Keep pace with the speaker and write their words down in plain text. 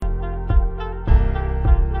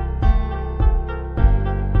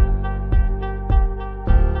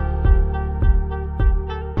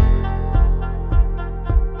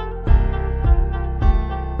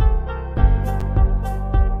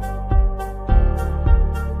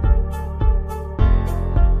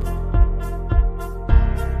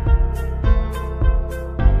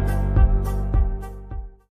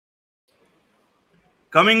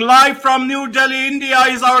Coming live from New Delhi, India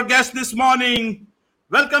is our guest this morning.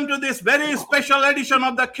 Welcome to this very special edition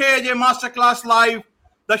of the KJ Masterclass Live,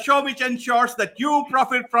 the show which ensures that you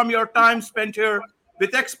profit from your time spent here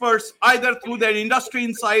with experts either through their industry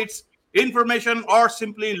insights, information, or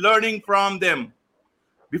simply learning from them.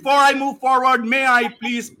 Before I move forward, may I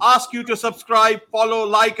please ask you to subscribe, follow,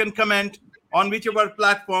 like, and comment on whichever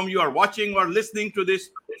platform you are watching or listening to this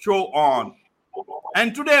show on.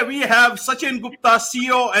 And today we have Sachin Gupta,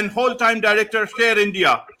 CEO and whole-time director, Share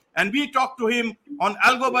India. And we talk to him on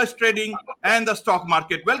algo-based trading and the stock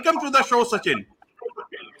market. Welcome to the show, Sachin.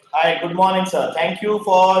 Hi, good morning, sir. Thank you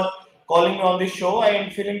for calling me on this show. I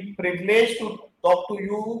am feeling privileged to talk to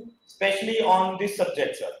you, especially on this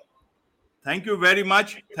subject, sir. Thank you very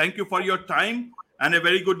much. Thank you for your time and a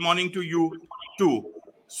very good morning to you too.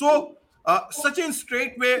 So, Sachin,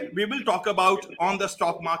 straightway we will talk about on the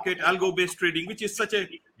stock market, algo-based trading, which is such a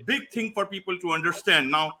big thing for people to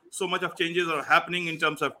understand. Now, so much of changes are happening in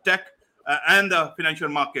terms of tech and the financial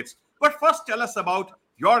markets. But first, tell us about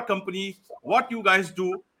your company, what you guys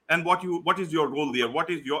do, and what is your role there.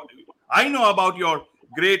 What is your? I know about your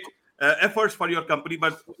great efforts for your company,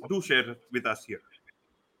 but do share with us here.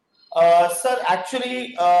 Sir,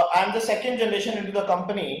 actually, I'm the second generation into the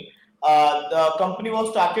company. The company was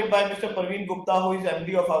started by Mr. Parveen Gupta, who is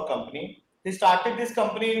MD of our company. He started this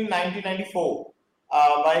company in 1994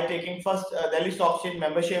 by taking first Delhi Stock Exchange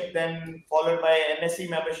membership, then followed by NSE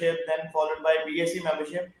membership, then followed by BSE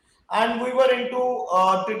membership. And we were into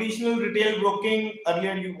traditional retail broking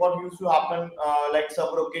earlier. What used to happen, like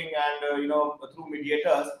sub broking and through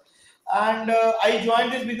mediators. And I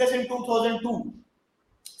joined this business in 2002.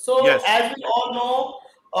 So, Yes. as we all know,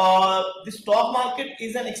 the stock market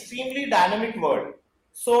is an extremely dynamic world.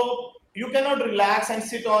 So, you cannot relax and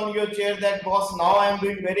sit on your chair that, boss, now I am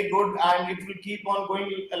doing very good and it will keep on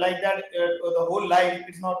going like that the whole life.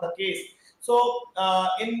 It's not the case. So,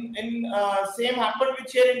 same happened with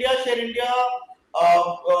Share India. Share India,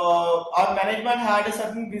 our management had a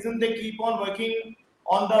certain vision. They keep on working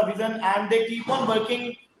on the vision and they keep on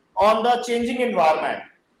working on the changing environment.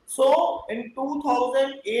 So in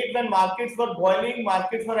 2008, when markets were boiling,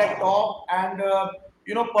 markets were at top, and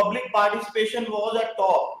public participation was at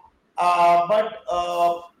top. But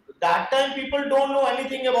that time, people don't know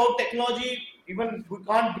anything about technology. Even we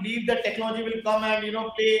can't believe that technology will come and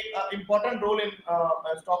play an important role in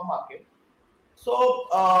stock market. So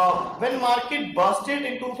when market busted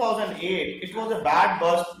in 2008, it was a bad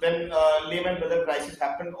bust when Lehman Brothers crisis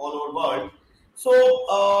happened all over world. So,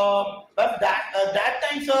 but that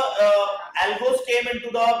time, sir, algos came into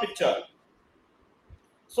the picture.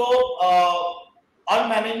 So, our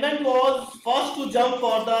management was first to jump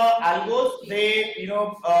for the algos. They,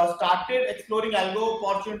 started exploring algo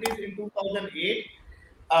opportunities in 2008,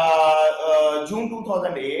 June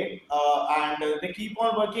 2008, and they keep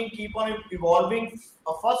on working, keep on evolving.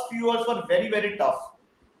 First few years were very, very tough.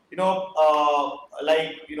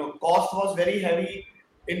 Cost was very heavy,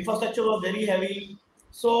 infrastructure was very heavy.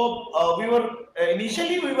 So we were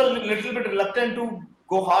initially we were a little bit reluctant to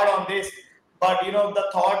go hard on this, but the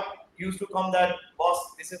thought used to come that,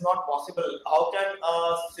 boss, this is not possible. How can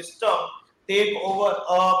a system take over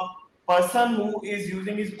a person who is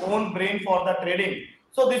using his own brain for the trading?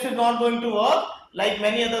 So this is not going to work. Like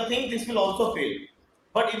many other things, this will also fail.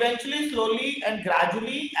 But eventually, slowly and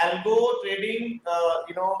gradually, algo trading,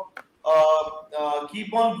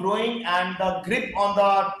 keep on growing, and the grip on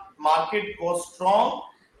the market was strong.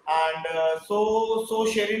 And so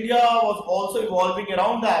Share India was also evolving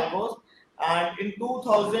around the algos. And in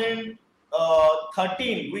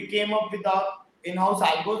 2013, we came up with our in-house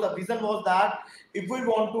algos. The vision was that if we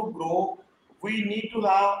want to grow, we need to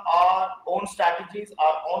have our own strategies,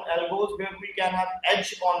 our own algos, where we can have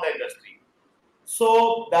edge on the industry.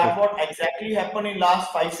 So that what exactly happened in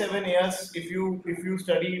last 5-7 years. If you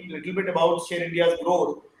study a little bit about Share India's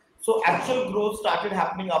growth, so actual growth started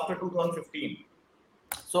happening after 2015.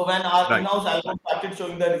 So when our Right. in-house algo started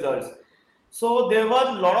showing the results, so there were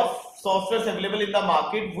a lot of softwares available in the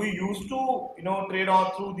market. We used to trade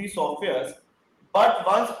on through these softwares, but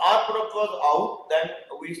once our product was out, then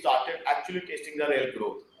we started actually tasting the real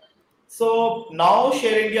growth. So now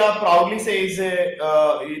Share India proudly says a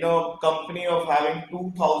company of having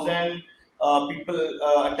 2,000 people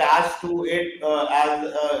attached to it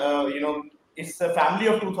as it's a family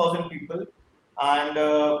of 2,000 people, and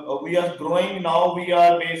we are growing now. We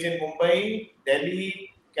are based in Mumbai,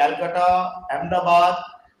 Delhi, Calcutta, Ahmedabad,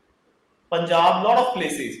 Punjab, lot of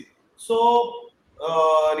places. So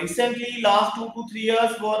recently, last 2 to 3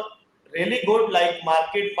 years were really good. Like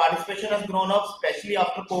market participation has grown up, especially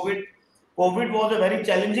after COVID. COVID was a very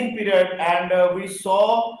challenging period, and we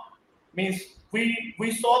saw means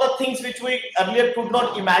we saw the things which we earlier could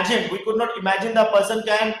not imagine. We could not imagine the person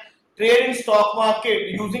can trade in stock market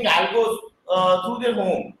using algos through their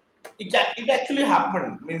home. It actually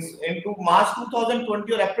happened. Means into March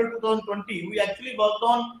 2020 or April 2020, we actually worked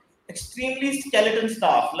on extremely skeleton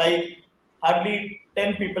staff, like hardly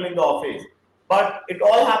 10 people in the office. But it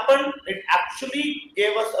all happened. It actually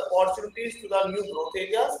gave us opportunities to the new growth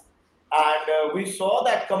areas, and we saw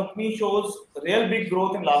that company shows real big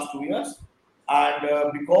growth in last 2 years. And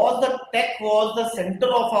because the tech was the center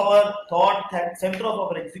of our thought, center of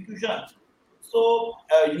our execution, so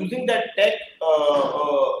using that tech,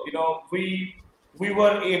 we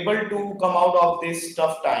were able to come out of this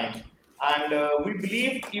tough time, and we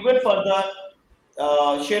believe even further,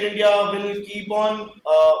 Share India will keep on.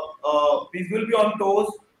 We will be on toes.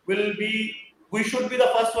 Will be. We should be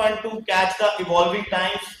the first one to catch the evolving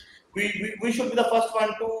times. We should be the first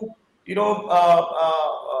one to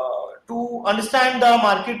to understand the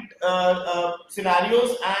market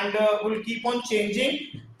scenarios, and will keep on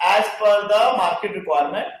changing as per the market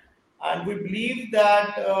requirement. And we believe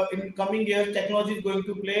that in coming years, technology is going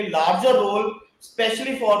to play a larger role,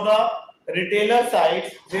 especially for the retailer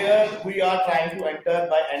sides where we are trying to enter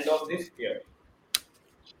by end of this year.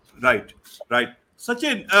 Right, right.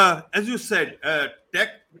 Sachin, as you said, tech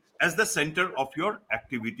as the center of your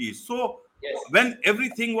activities. So Yes. when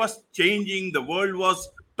everything was changing, the world was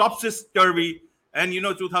topsy-turvy, and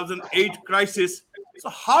 2008 crisis. So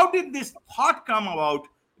how did this thought come about,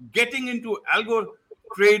 getting into algo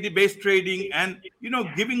trade based trading, and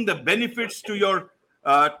giving the benefits to your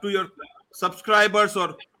subscribers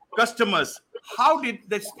or customers? How did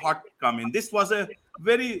this thought come in? This was a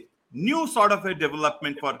very new sort of a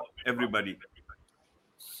development for everybody.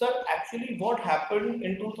 Sir, actually, what happened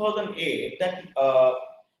in 2008 that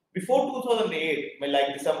before 2008,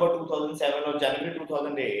 like December 2007 or January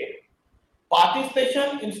 2008,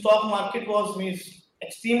 participation in stock market was means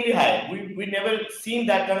extremely high. We never seen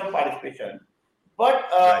that kind of participation. But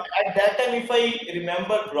Right, at that time, if I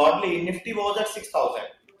remember broadly, Nifty was at 6,000,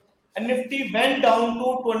 and Nifty went down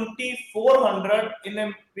to 2,400 in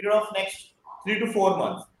a period of next 3 to 4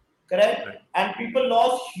 months. Correct? right, And people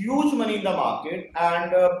lost huge money in the market,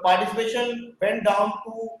 and participation went down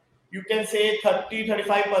to, you can say,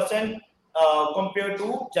 30-35% compared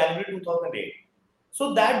to January 2008.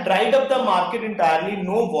 So that dried up the market entirely.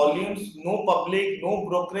 No volumes, no public, no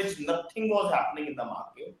brokerage, nothing was happening in the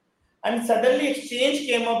market. And suddenly, exchange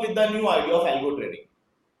came up with the new idea of algo trading.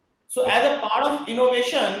 So as okay, a part of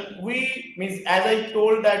innovation, we means as I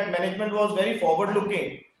told that management was very forward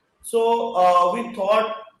looking. So we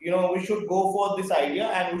thought we should go for this idea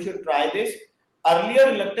and we should try this. Earlier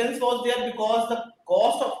reluctance was there because the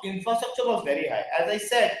cost of infrastructure was very high. As I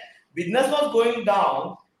said, business was going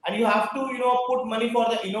down, and you have to put money for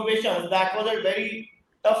the innovations. That was a very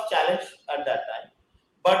tough challenge at that time.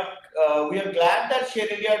 But we are glad that Share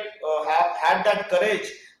India have had that courage,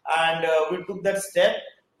 and we took that step.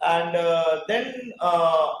 And then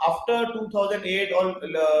after 2008 or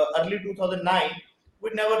early 2009, we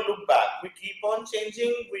never look back. We keep on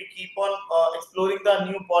changing. We keep on exploring the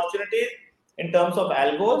new opportunities in terms of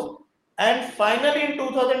algos. And finally, in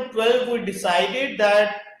 2012, we decided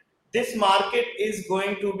that this market is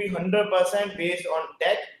going to be 100% based on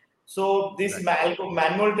tech. So this right,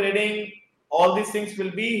 manual trading, all these things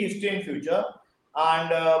will be history in future. And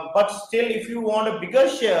but still, if you want a bigger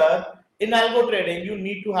share in algo trading, you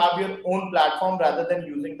need to have your own platform rather than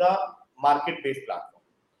using the market-based platform.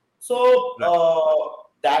 So right.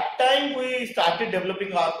 that time we started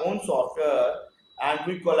developing our own software, and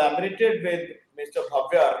we collaborated with Mr.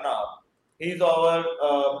 Bhavya Arnab. He's our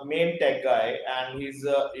main tech guy, and he's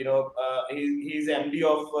MD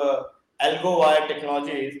of AlgoWire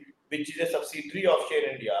Technologies, which is a subsidiary of Share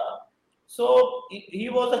India. So he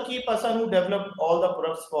was a key person who developed all the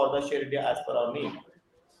products for the Share India as per our need.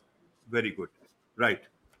 Very good. Right.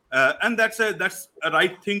 And that's a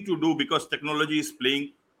right thing to do, because technology is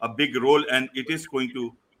playing a big role, and it is going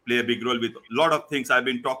to play a big role with a lot of things. I've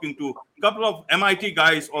been talking to a couple of MIT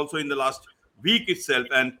guys also in the last week itself,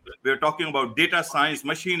 and we're talking about data science,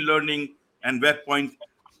 machine learning, and Web point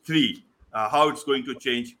 3, how it's going to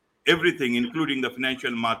change everything, including the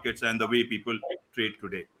financial markets and the way people trade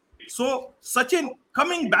today. So, Sachin,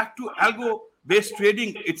 coming back to algo-based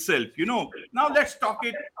trading itself, now let's talk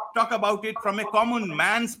about it from a common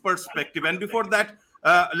man's perspective. And before that,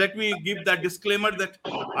 let me give that disclaimer that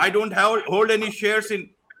I don't hold any shares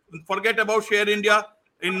in. Forget about Share India,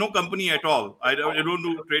 in no company at all. I don't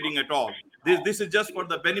do trading at all. This is just for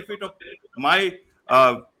the benefit of my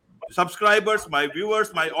subscribers, my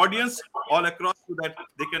viewers, my audience all across, so that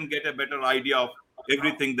they can get a better idea of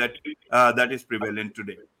everything that is prevalent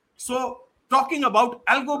today. So, talking about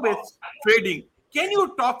algo-based trading, can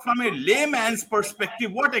you talk from a layman's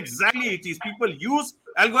perspective what exactly it is? People use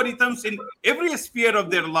algorithms in every sphere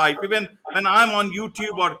of their life. Even when I'm on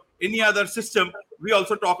YouTube or any other system, we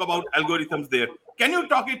also talk about algorithms there. Can you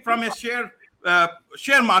talk it from a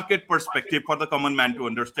share market perspective for the common man to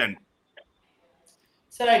understand?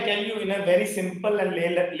 Sir, I tell you in a very simple and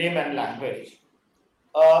layman language.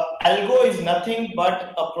 Algo is nothing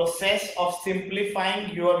but a process of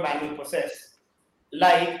simplifying your manual process.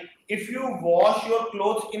 Like if you wash your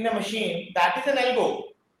clothes in a machine, that is an algo.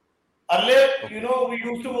 Earlier, Okay. we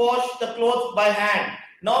used to wash the clothes by hand.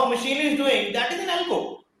 Now machine is doing, that is an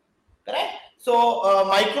algo. Correct? So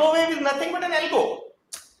microwave is nothing but an algo.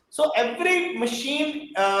 So every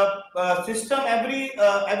machine system,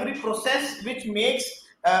 every process which makes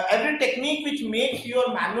every technique which makes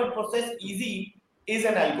your manual process easy is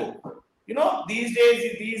an algo. These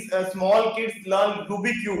days these small kids learn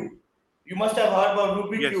Rubik cube. You must have heard about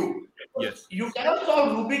Rubik Yes. cube. Yes. You cannot solve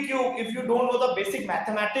Rubik cube if you don't know the basic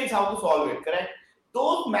mathematics how to solve it. Correct?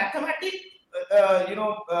 Those mathematic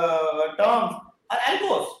terms are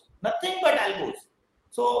algos. Nothing but algos.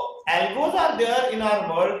 So algos are there in our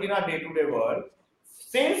world, in our day-to-day world,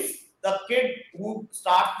 since the kid who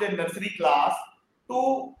starts their nursery class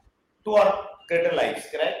to our greater lives,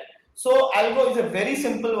 correct? So algo is a very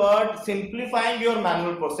simple word, simplifying your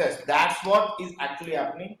manual process. That's what is actually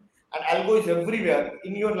happening. And algo is everywhere.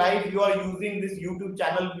 In your life, you are using this YouTube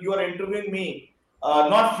channel, you are interviewing me,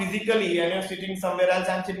 not physically, and you're sitting somewhere else,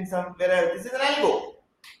 I'm sitting somewhere else. This is an algo.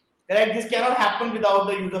 Correct? This cannot happen without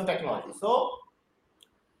the use of technology. So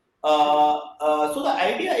the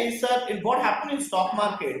idea is that in what happened in stock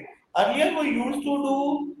market earlier we used to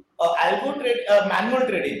do manual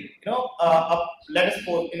trading. Let us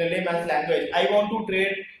suppose in a layman's language, I want to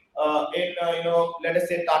trade in let us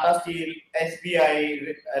say Tata Steel,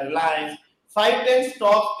 SBI, Reliance, 5-10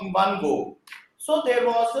 stocks in one go. So there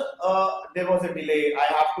was a delay. I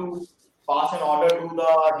have to pass an order to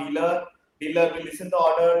the dealer. Dealer will listen the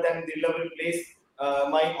order, then dealer will place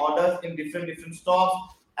my orders in different stocks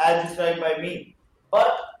as described by me.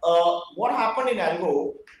 But what happened in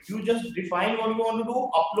Algo, you just define what you want to do,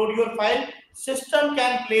 upload your file, system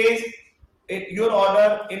can place your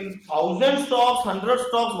order in 1,000 stocks, 100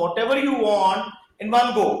 stocks, whatever you want in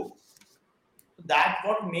one go. That's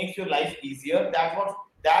what makes your life easier.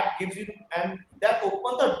 That gives you, and that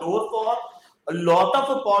opens the door for a lot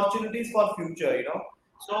of opportunities for future.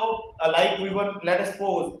 So like we were, let us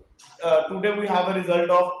suppose today we have a result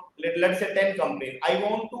of let's say 10 companies. I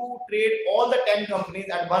want to trade all the 10 companies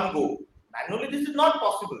at one go. Manually this is not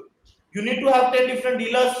possible. You need to have 10 different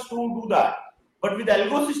dealers to do that. But with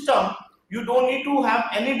algo system, you don't need to have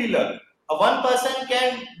any dealer. A one person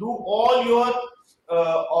can do all your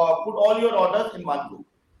or put all your orders in one go.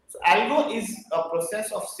 So algo is a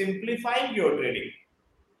process of simplifying your trading.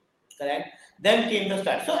 Correct? Then came the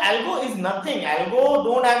start. So algo is nothing. Algo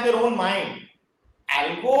don't have their own mind.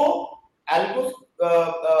 Algo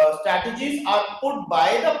strategies are put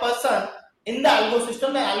by the person in the algo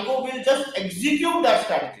system. The algo will just execute that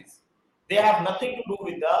strategies. They have nothing to do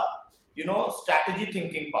with the strategy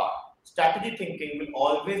thinking part. Strategy thinking will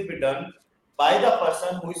always be done by the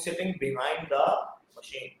person who is sitting behind the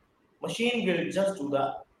machine. Machine will just do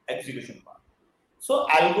the execution part. So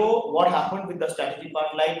algo, what happened with the strategy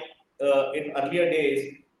part? Like in earlier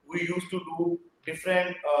days, we used to do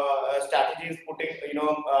different strategies, putting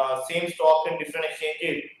same stock in different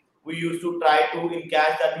exchanges. We used to try to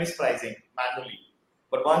encash that mispricing manually.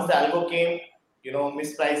 But once the algo came,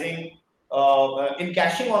 mispricing,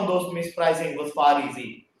 encashing on those mispricing was far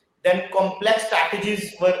easy. Then complex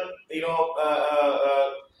strategies were,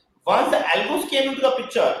 once the algos came into the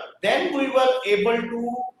picture, then we were able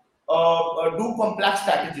to do complex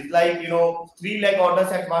strategies like 3 leg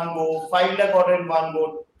orders at one go, 5 leg order in one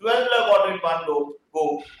go, 12 leg order in one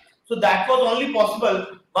go. So that was only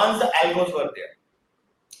possible once the algos were there.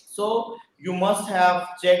 So you must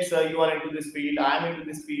have checked, sir. You are into this field. I am into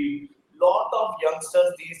this field. Lot of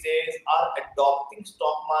youngsters these days are adopting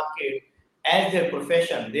stock market as their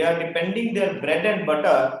profession. They are depending their bread and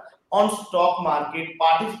butter on stock market.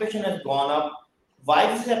 Participation has gone up. Why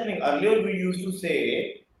this is happening? Earlier we used to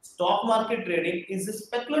say stock market trading is a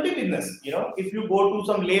speculative business. If you go to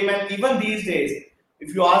some layman, even these days,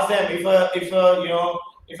 if you ask them, if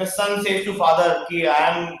a son says to father, "Okay,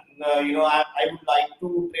 I would like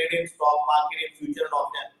to trade in stock market in future and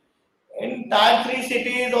option." In tier 3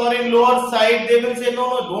 cities or in lower side, they will say, "No,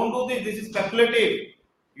 no, don't do this. This is speculative.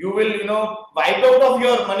 you will, wipe out of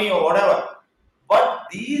your money or whatever. But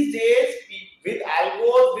these days, with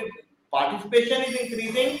algos, with participation is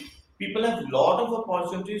increasing, people have lot of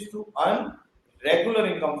opportunities to earn regular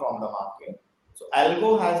income from the market. So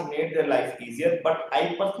algo has made their life easier, but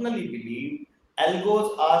I personally believe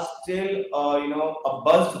algos are still, a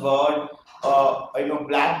buzzword,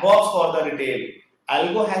 black box for the retail.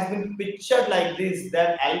 Algo has been pictured like this,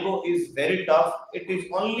 that algo is very tough. It is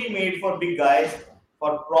only made for big guys,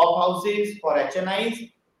 for prop houses, for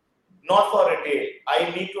HNIs, not for retail. I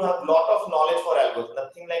need to have lot of knowledge for algos.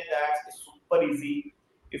 Nothing like that. It's super easy.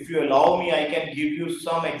 If you allow me, I can give you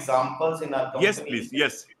some examples in our Yes, company.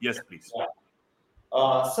 please. Yes, please. Yeah.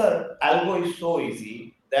 Sir, algo is so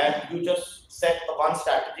easy that you just set one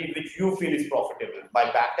strategy which you feel is profitable by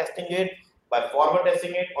back testing it, by forward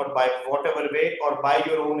testing it, or by whatever way, or by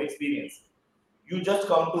your own experience. You just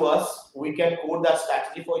come to us, we can code that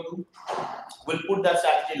strategy for you, we'll put that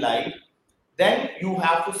strategy live. Then you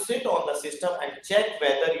have to sit on the system and check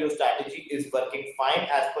whether your strategy is working fine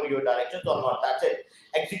as per your directions or not. That's it.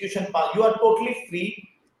 Execution part, you are totally free.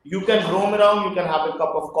 You can roam around, you can have a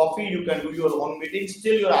cup of coffee, you can do your own meeting,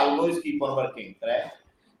 still your algos keep on working, correct?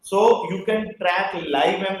 So you can track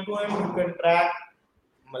live M2M, you can track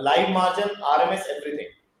live margin, RMS, everything.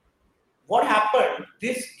 What happened?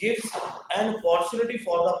 This gives an opportunity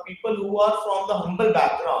for the people who are from the humble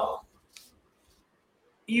background,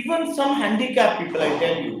 even some handicapped people, I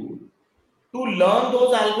tell you, to learn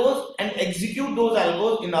those algos and execute those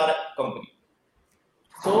algos in our company.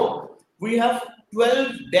 So we have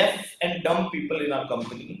 12 deaf and dumb people in our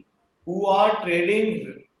company who are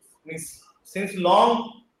trading since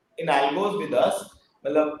long in algos with us.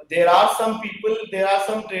 There are some people, there are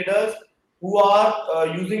some traders who are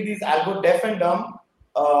using these algo deaf and dumb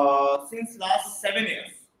since last 7 years.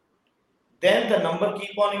 Then the number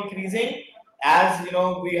keep on increasing. As you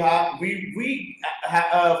know,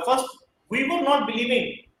 first we were not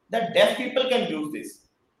believing that deaf people can use this.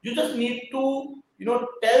 You just need to,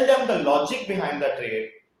 tell them the logic behind the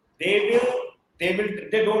trade. They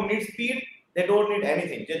don't need speed, they don't need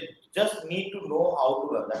anything. They just need to know how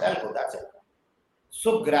to run that algo. That's it.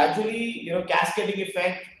 So gradually, cascading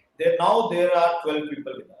effect. There are 12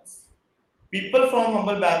 people with us. People from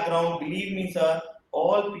humble background, believe me, sir,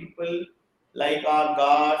 all people like our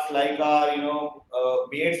guards, like our,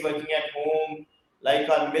 maids working at home, like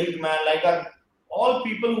our milkman, like our all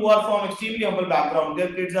people who are from extremely humble background,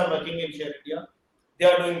 their kids are working in Share India. They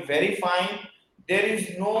are doing very fine. There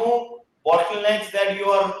is no bottlenecks that you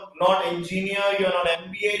are not engineer, you are not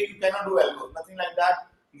MBA, you cannot do algo. Nothing like that.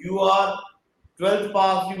 You are 12th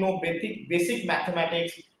pass, basic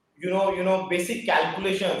mathematics, basic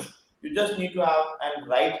calculations. You just need to have and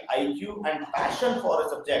right IQ and passion for a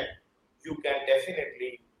subject. You can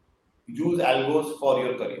definitely use algos for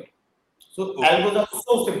your career. So Okay. algos are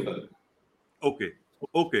so simple. Okay.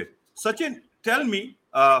 Okay. Sachin, tell me,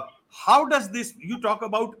 how does this, you talk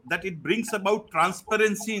about that it brings about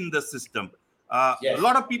transparency in the system. A Yes.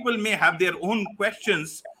 lot of people may have their own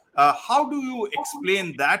questions. How do you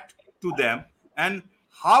explain that to them? And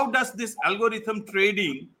how does this algorithm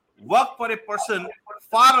trading work for a person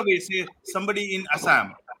far away, say somebody in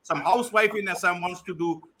Assam? Some housewife in Assam wants to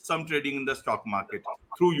do some trading in the stock market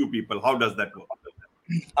through you people. How does that work?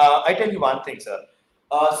 I tell you one thing, sir.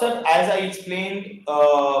 Sir, as I explained,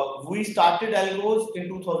 we started algos in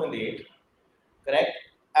 2008, correct?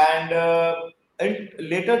 And in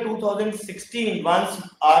later 2016, once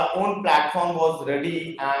our own platform was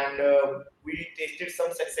ready and we tasted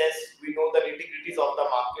some success, we know the nitty-gritties of the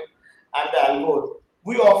market and the algos.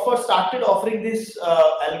 We started offering these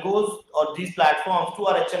algos or these platforms to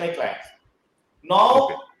our HNI clients. Okay. Now,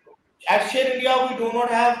 at Share India, we do not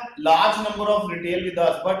have large number of retail with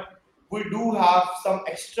us, but we do have some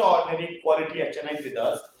extraordinary quality HNIs with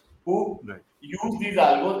us who Right. use these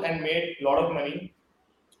algos and made a lot of money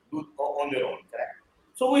on their own, correct?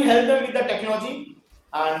 So we help them with the technology,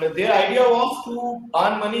 and their idea was to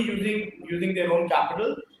earn money using their own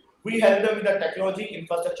capital. We help them with the technology,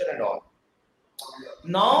 infrastructure, and all.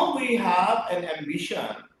 Now we have an ambition,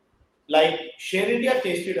 like Share India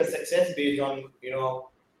tasted a success based on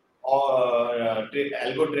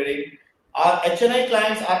algo trading. Our HNI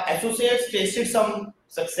clients, our associates tasted some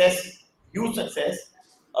success, huge success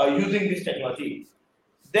using this technology.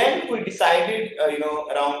 Then we decided,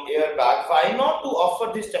 around a year back, why not to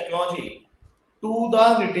offer this technology to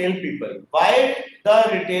the retail people? Why the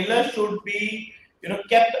retailer should be,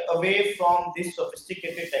 kept away from this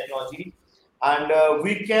sophisticated technology? And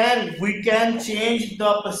we can change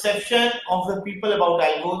the perception of the people about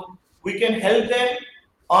algos. We can help them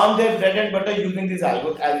on their bread and butter using these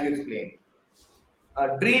algos, as you explained.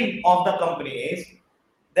 dream of the company is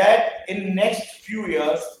that in next few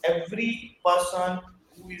years, every person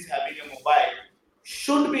who is having a mobile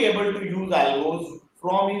should be able to use algos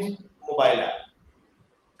from his mobile app.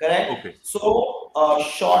 Correct? Okay. So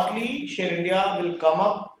shortly, Share India will come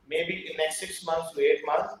up, maybe in next 6 months to 8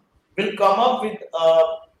 months, will come up with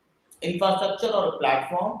infrastructure or a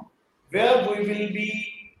platform where we will be,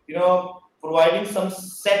 providing some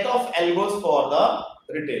set of algos for the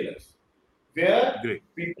retailers, where Great.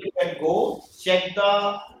 people can go check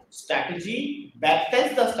the strategy,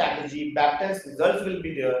 backtest the strategy, backtest results will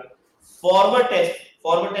be there. Forward test.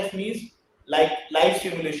 Forward test means like live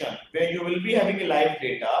simulation, where you will be having a live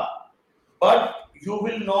data, but you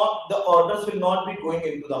will not, the orders will not be going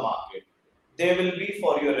into the market. They will be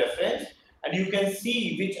for your reference, and you can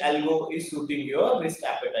see which algo is suiting your risk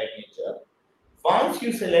appetite nature. Once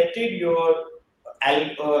you selected your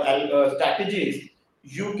strategies,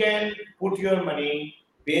 you can put your money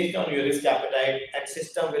based on your risk appetite, and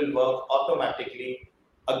system will work automatically.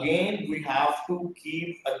 Again, we have to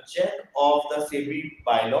keep a check of the SEBI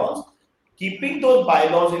bylaws. Keeping those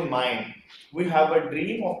bylaws in mind, we have a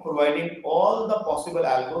dream of providing all the possible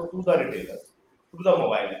algos to the retailers, to the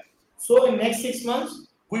mobile app. So in next 6 months,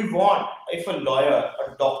 we want, if a lawyer,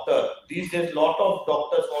 a doctor, these days lot of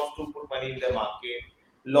doctors wants to put money in the market,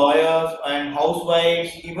 lawyers and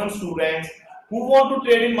housewives, even students who want to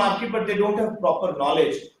trade in market but they don't have proper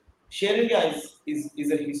knowledge. Share India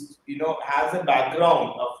is a has a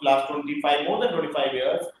background of last 25 more than 25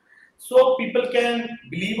 years. So people can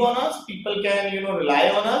believe on us, people can rely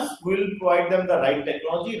on us. We'll provide them the right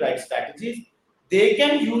technology, right strategies. They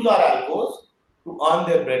can use our algos to earn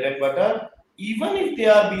their bread and butter, even if they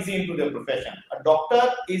are busy into their profession. A doctor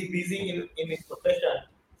is busy in his profession,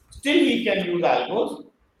 still he can use algos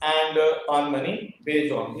and earn money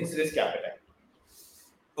based on his risk appetite.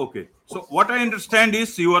 Okay. So what I understand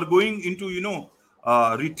is you are going into,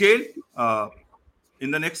 retail in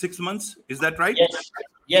the next 6 months. Is that right? Yes,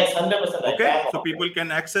 yes, 100% right. Okay. I am So okay. people can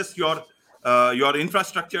access your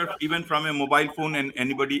infrastructure even from a mobile phone, and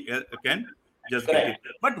anybody can just get it. Correct.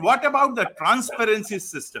 But what about the transparency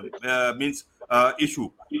system means issue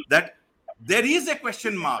that there is a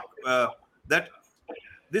question mark that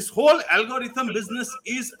this whole algorithm business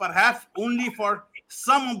is perhaps only for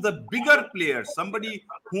some of the bigger players, somebody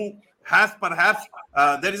who has perhaps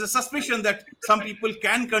there is a suspicion that some people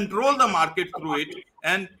can control the market through it,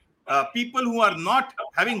 and people who are not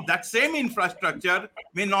having that same infrastructure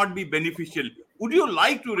may not be beneficial. Would you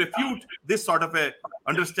like to refute this sort of a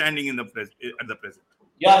understanding at the present?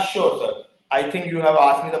 Yeah, sure, sir. I think you have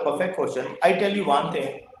asked me the perfect question. I tell you one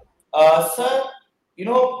thing, sir.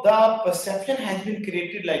 The perception has been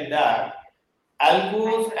created like that.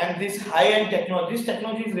 Algos and this high-end technology. This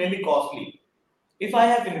technology is really costly. If I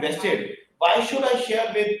have invested, why should I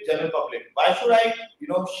share with general public? Why should I,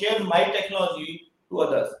 share my technology to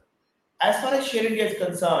others? As far as Share India is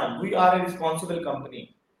concerned, we are a responsible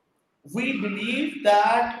company. We believe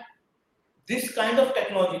that this kind of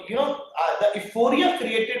technology, the euphoria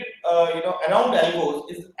created, around algos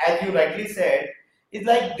is, as you rightly said, is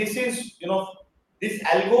like this is, these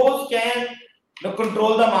algos can,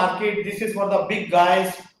 control the market. This is for the big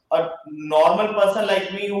guys. A normal person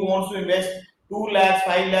like me who wants to invest 2 lakhs,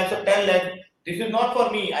 5 lakhs, or 10 lakhs. This is not for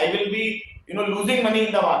me. I will be, losing money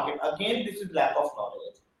in the market. Again, this is lack of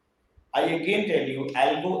knowledge. I again tell you,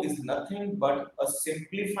 algo is nothing but a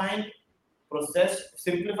simplifying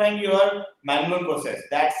your manual process.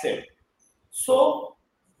 That's it. So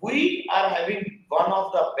we are having one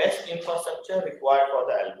of the best infrastructure required for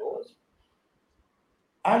the algos.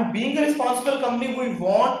 And being a responsible company, we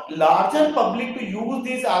want larger public to use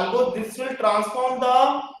these algos. This will transform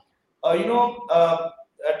the,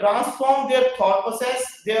 transform their thought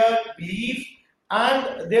process, their belief,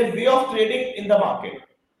 and their way of trading in the market.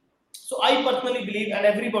 So I personally believe, and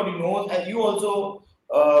everybody knows, and you also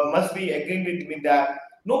must be agreeing with me that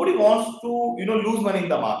nobody wants to, lose money in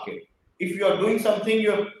the market. If you are doing something,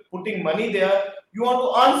 you're putting money there, you want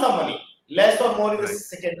to earn some money. Less or more is a Right.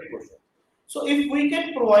 secondary question. So if we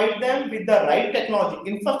can provide them with the right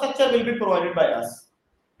technology, infrastructure will be provided by us.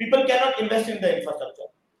 People cannot invest in the infrastructure.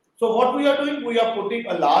 So what we are doing, we are putting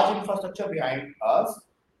a large infrastructure behind us,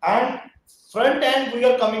 and front end we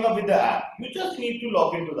are coming up with the app. You just need to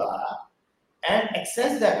log into the app and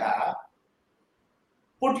access that app,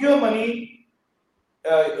 put your money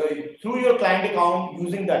through your client account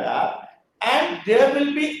using that app, and there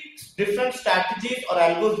will be different strategies or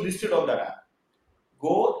algos listed on that app.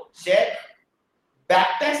 Go check,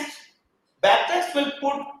 backtest. Backtest will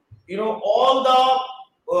put, all the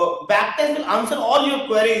backtest will answer all your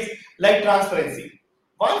queries like transparency.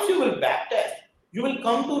 Once you will backtest, you will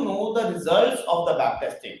come to know the results of the back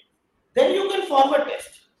testing. Then you can forward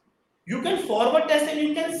test. You can forward test and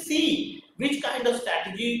you can see which kind of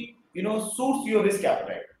strategy suits your risk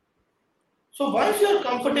appetite. So once you are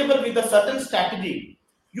comfortable with a certain strategy,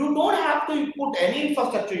 you don't have to put any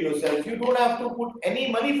infrastructure yourself. You don't have to put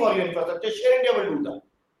any money for your infrastructure. Share India will do that.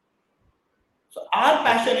 So our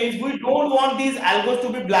passion is we don't want these algos to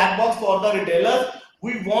be black box for the retailers.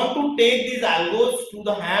 We want to take these algos to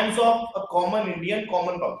the hands of a common Indian,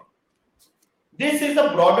 common public. This is the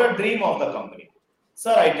broader dream of the company.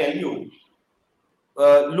 Sir, I tell you,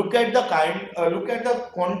 look at the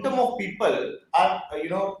quantum of people are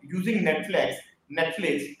using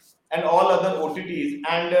Netflix, and all other OTTs,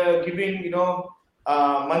 and giving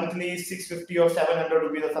monthly 650 or 700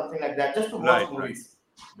 rupees or something like that just to watch Right, right, movies.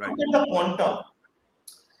 right. Look at the quantum.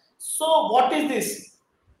 So what is this?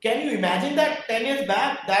 Can you imagine that 10 years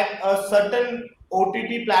back that a certain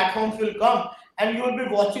OTT platforms will come and you will be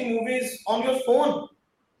watching movies on your phone?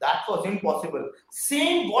 That was impossible.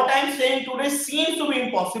 Same what I'm saying today seems to be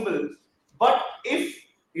impossible. But if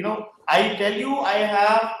I tell you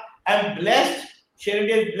I'm blessed, Share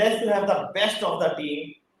India is blessed to have the best of the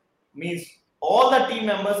team. Means all the team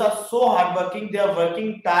members are so hardworking, they are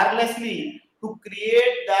working tirelessly to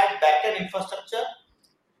create that backend infrastructure,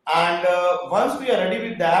 and once we are ready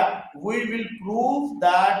with that, we will prove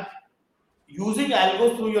that using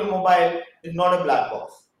algos through your mobile is not a black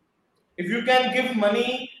box. If you can give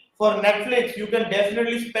money for Netflix, you can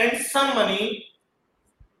definitely spend some money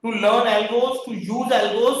to learn algos, to use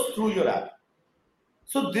algos through your app.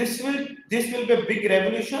 So this will be a big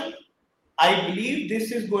revolution. I believe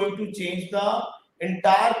this is going to change the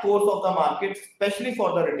entire course of the market, especially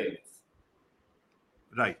for the retailers.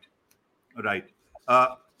 Right, right.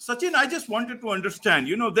 Sachin, I just wanted to understand.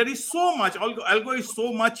 There is so much. Algo is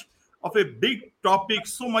so much of a big topic.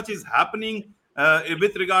 So much is happening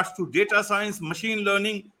with regards to data science, machine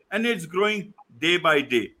learning, and it's growing day by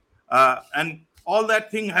day. And all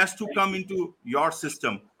that thing has to come into your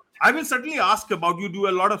system. I will certainly ask about, you do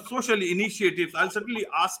a lot of social initiatives. I'll certainly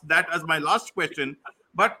ask that as my last question.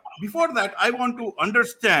 But before that, I want to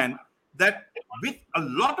understand that with a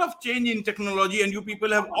lot of change in technology, and you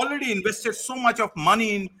people have already invested so much of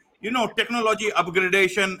money in technology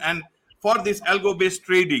upgradation and for this algo based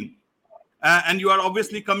trading, and you are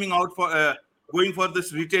obviously coming out for going for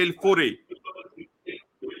this retail foray.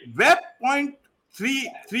 Web point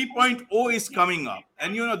 3 3.0 is coming up,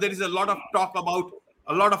 and there is a lot of talk about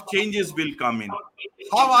a lot of changes will come in.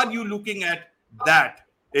 How are you looking at that,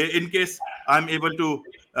 in case I'm able to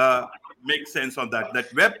make sense of that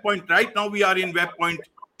web point? Right now we are in web point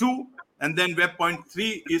 2, and then web point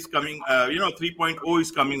 3 is coming, 3.0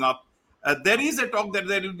 is coming up. There is a talk that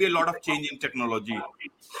there will be a lot of change in technology.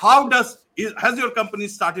 Has your company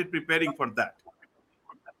started preparing for that?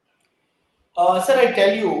 Sir, I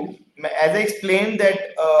tell you, as I explained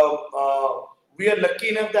that we are lucky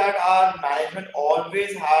enough that our management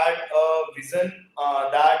always had a vision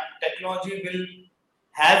that technology will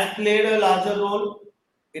has played a larger role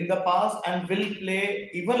in the past and will play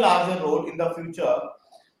even larger role in the future,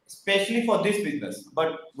 especially for this business.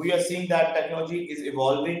 But we are seeing that technology is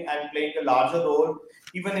evolving and playing a larger role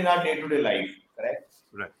even in our day-to-day life. Correct.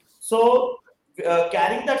 Right. So,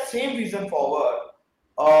 carrying that same vision forward,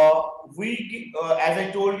 as I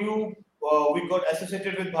told you, we got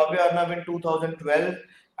associated with Bhavya Arnav in 2012,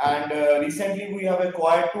 and recently we have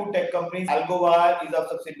acquired two tech companies. AlgoWire is a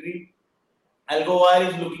subsidiary. AlgoWire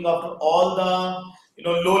is looking after all the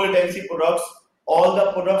low latency products, all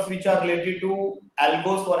the products which are related to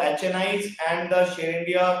algos for HNIs and the Share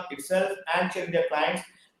India itself and Share India clients.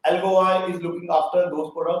 AlgoWire is looking after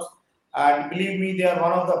those products, and believe me, they are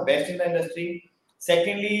one of the best in the industry.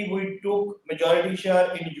 Secondly, we took majority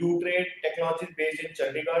share in U-Trade Technologies based in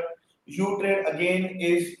Chandigarh. U-Trade again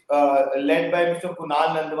is led by Mr.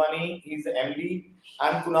 Kunal Nandwani. He's the MD,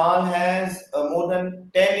 and Kunal has more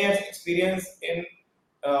than 10 years experience in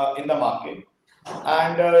the market.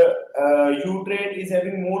 And U-Trade is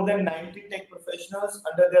having more than 90 tech professionals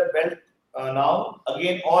under their belt now.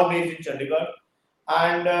 Again, all based in Chandigarh.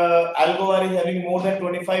 And Algovar is having more than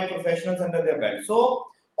 25 professionals under their belt. So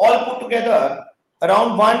all put together,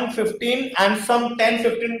 around 115 and some 10,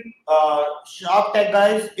 15 sharp tech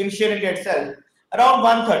guys in Share India itself, around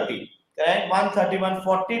 130, correct? 130,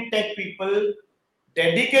 140 tech people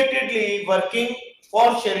dedicatedly working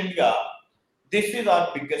for Share India. This is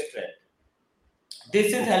our biggest strength.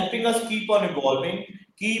 This is helping us keep on evolving,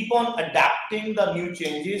 keep on adapting the new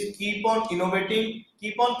changes, keep on innovating,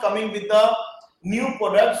 keep on coming with the new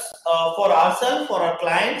products for ourselves, for our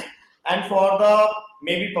clients, and for the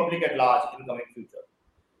maybe public at large in coming future.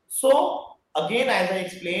 So Again, as I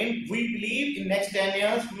explained, we believe in next 10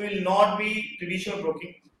 years we will not be traditional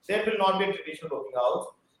broking. There will not be a traditional broking house.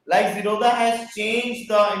 Like Zerodha has changed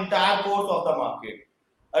the entire course of the market.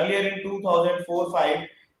 Earlier in 2004-5,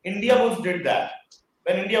 India Bulls did that.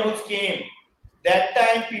 When India Bulls came, that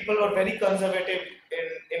time people were very conservative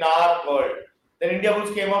in our world. Then India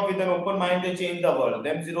Bulls came up with an open mind, they changed the world.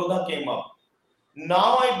 Then Zerodha came up.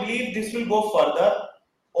 Now I believe this will go further.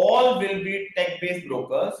 All will be tech-based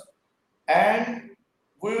brokers, and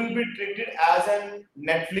we will be treated as an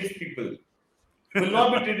Netflix people. Will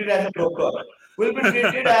not be treated as a broker. Will be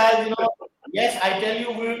treated as, yes, I tell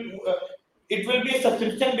you, it will be a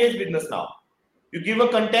subscription-based business now. You give a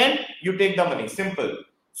content, you take the money. Simple.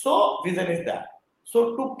 So vision is that.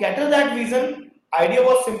 So to cater that vision, idea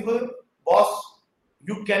was simple. Boss,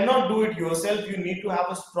 you cannot do it yourself. You need to have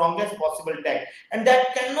a strongest possible tech, and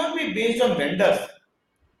that cannot be based on vendors.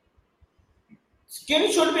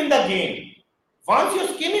 Skin should be in the game. Once your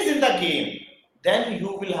skin is in the game, then you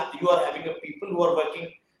are having a people who are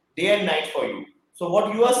working day and night for you. So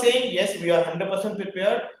what you are saying, yes, we are 100%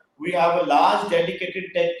 prepared. We have a large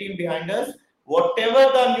dedicated tech team behind us.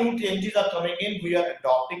 Whatever the new changes are coming in, we are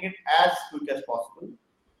adopting it as quick as possible.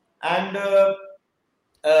 And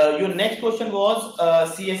your next question was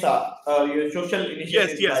CSR, your social Yes,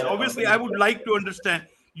 initiatives yes. by the Obviously, company. I would like to understand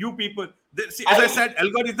you people. See, as I I said,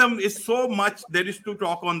 algorithm is so much there is to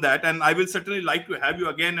talk on that, and I will certainly like to have you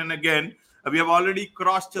again and again. We have already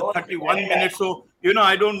crossed don't 31 anytime. minutes, so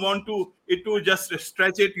I don't want to just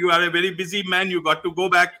stretch it. You are a very busy man. You got to go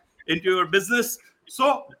back into your business.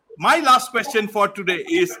 So my last question for today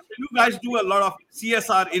is: you guys do a lot of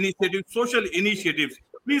CSR initiatives, social initiatives.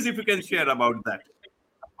 Please, if you can share about that.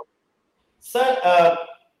 Sir,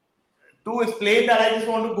 to explain that, I just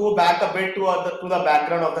want to go back a bit to the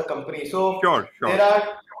background of the company. So Sure, there sure. are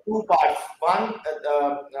two parts. One,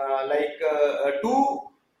 two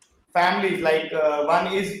families.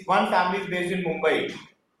 One family is based in Mumbai,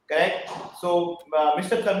 correct? So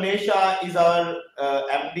Mr. Kamlesha is our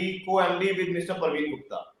MD, co-MD with Mr. Parveen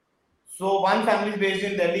Gupta. So one family is based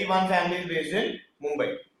in Delhi, one family is based in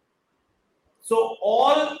Mumbai. So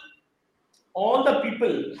all the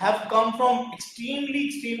people have come from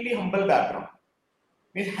extremely humble background.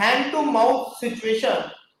 Means hand to mouth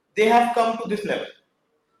situation, they have come to this level.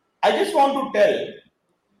 I just want to tell,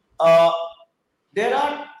 uh, there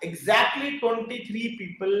are exactly 23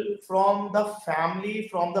 people from the family,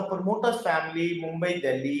 from the promoter's family, Mumbai,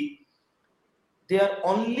 Delhi. They are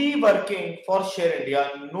only working for Share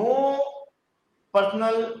India. No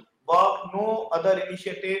personal work, no other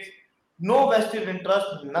initiatives, no vested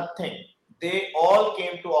interest, nothing. They all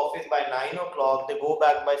came to office by 9 o'clock. They go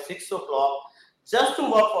back by 6 o'clock just to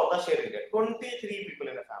work for the Share India. 23 people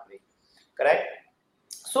in a family, correct?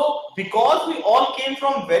 So because we all came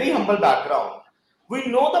from very humble background, we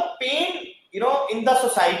know the pain, in the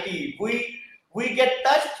society. We get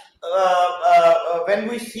touched when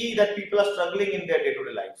we see that people are struggling in their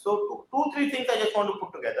day-to-day life. So two, three things I just want to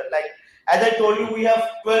put together. Like as I told you, we have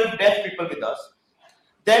 12 deaf people with us.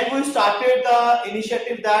 Then we started the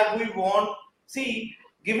initiative that we want. See,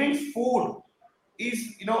 giving food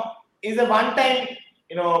is is a one time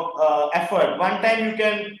effort. One time you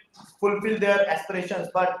can fulfill their aspirations,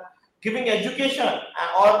 but giving education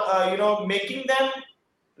or making them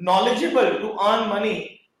knowledgeable to earn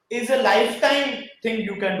money is a lifetime thing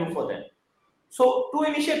you can do for them. So two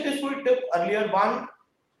initiatives we took earlier. One,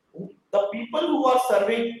 the people who are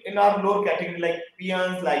serving in our lower category, like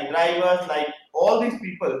peons, like drivers, like all these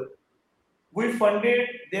people, we funded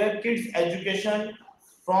their kids' education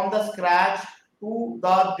from the scratch to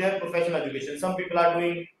their professional education. Some people are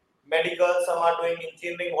doing medical, some are doing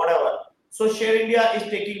engineering, whatever. So Share India is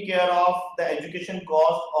taking care of the education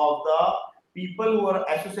cost of the people who are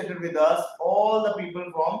associated with us, all the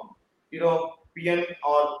people from PN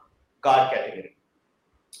or guard category.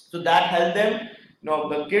 So that helped them,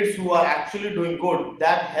 the kids who are actually doing good,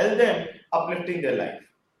 that helped them uplifting their life.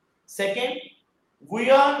 Second, we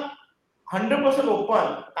are 100%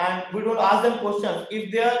 open and we don't ask them questions.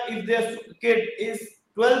 If their kid is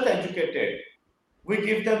 12th educated, we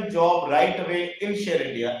give them job right away in Share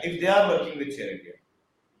India if they are working with Share India.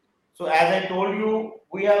 So as I told you,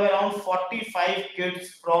 we have around 45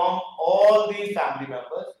 kids from all these family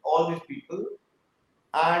members, all these people,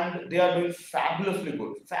 and they are doing fabulously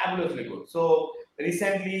good. So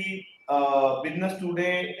recently, Business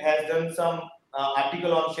Today has done some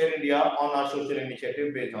article on Share India on our social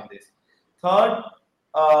initiative based on this. Third,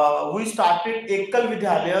 we started Ekal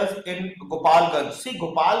Vidyalayas in Gopalganj. See,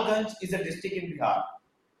 Gopalganj is a district in Bihar,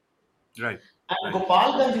 Right, and right.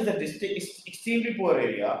 Gopalganj is a district, extremely poor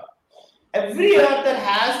area. every year there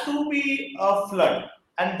has to be a flood,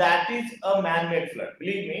 and that is a man-made flood.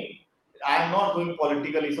 Believe me, I am not going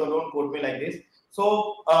politically, so don't quote me like this.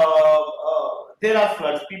 So there are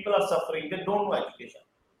floods, people are suffering, they don't know education.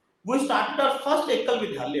 We started our first Ekal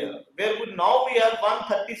Vidyalaya, where now we have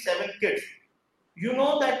 137 kids. You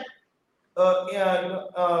know that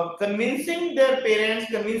convincing their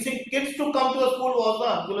parents, convincing kids to come to the school was the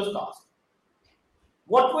Herculean task.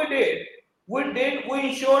 What we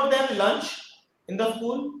ensured them lunch in the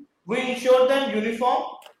school, we ensured them uniform.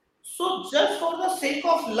 So just for the sake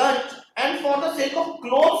of lunch and for the sake of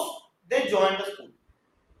clothes, they joined the school.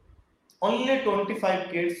 Only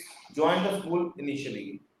 25 kids joined the school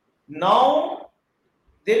initially. Now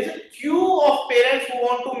there is a queue of parents who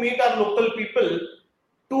want to meet our local people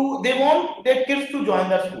they want their kids to join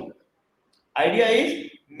their school. Idea is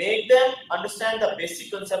make them understand the basic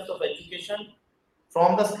concepts of education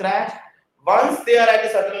from the scratch. Once they are at a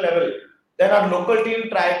certain level, then our local team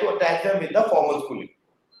try to attach them with the formal schooling.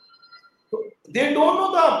 So they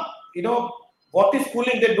don't know what is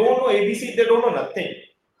schooling. They don't know ABC. They don't know nothing.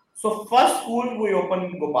 So first school we opened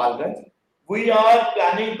in Gopalganj. We are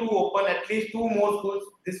planning to open at least 2 more schools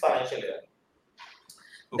this financial year.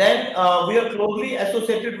 Okay. Then we are closely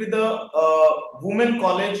associated with the women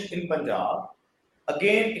college in Punjab.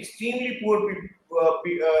 Again, extremely poor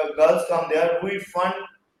girls come there. We fund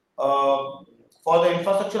for the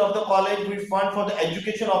infrastructure of the college. We fund for the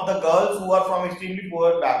education of the girls who are from extremely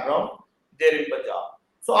poor background there in Punjab.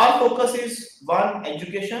 So our focus is one,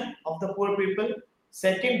 education of the poor people.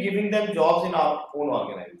 Second, giving them jobs in our own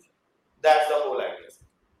organization. That's the whole idea.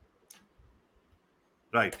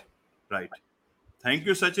 Right, right. Thank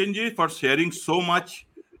you, Sachinji, for sharing so much,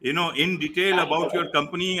 in detail Thank you, about your sir.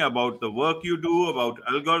 company, about the work you do, about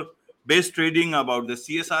algo-based trading, about the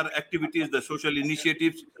CSR activities, the social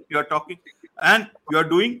initiatives you are talking and you are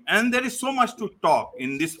doing. And there is so much to talk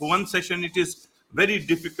in this one session. It is very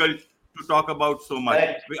difficult to talk about so much.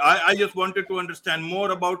 Correct. I just wanted to understand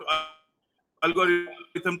more about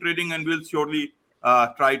algorithm trading, and we'll surely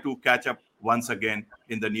try to catch up once again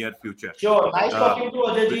in the near future. Sure. Uh, Nice talking to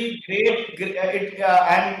wi- Ajay ji.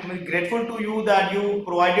 I'm grateful to you that you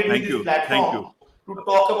provided me Thank this you. Thank platform you. to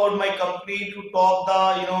talk about my company, to talk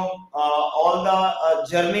all the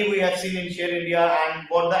journey we have seen in Share India and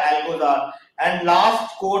what the algos are. And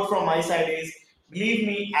last quote from my side is, believe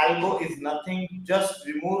me, algo is nothing. Just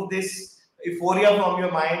remove this euphoria from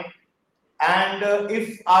your mind. And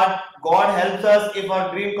if our God helps us, if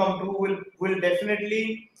our dream come true, will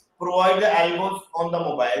definitely provide the algos on the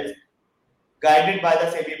mobiles guided by the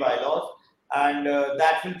SEBI bylaws, and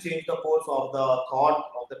that will change the course of the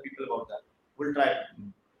thought of the people about that. We'll try.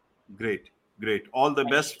 Great, great. All the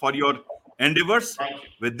Thank best you. for your endeavors. Thank you.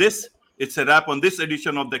 With this, it's a wrap on this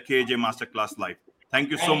edition of the KJ Masterclass Live.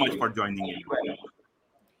 Thank you so Thank much you. for joining Thank in. you very much.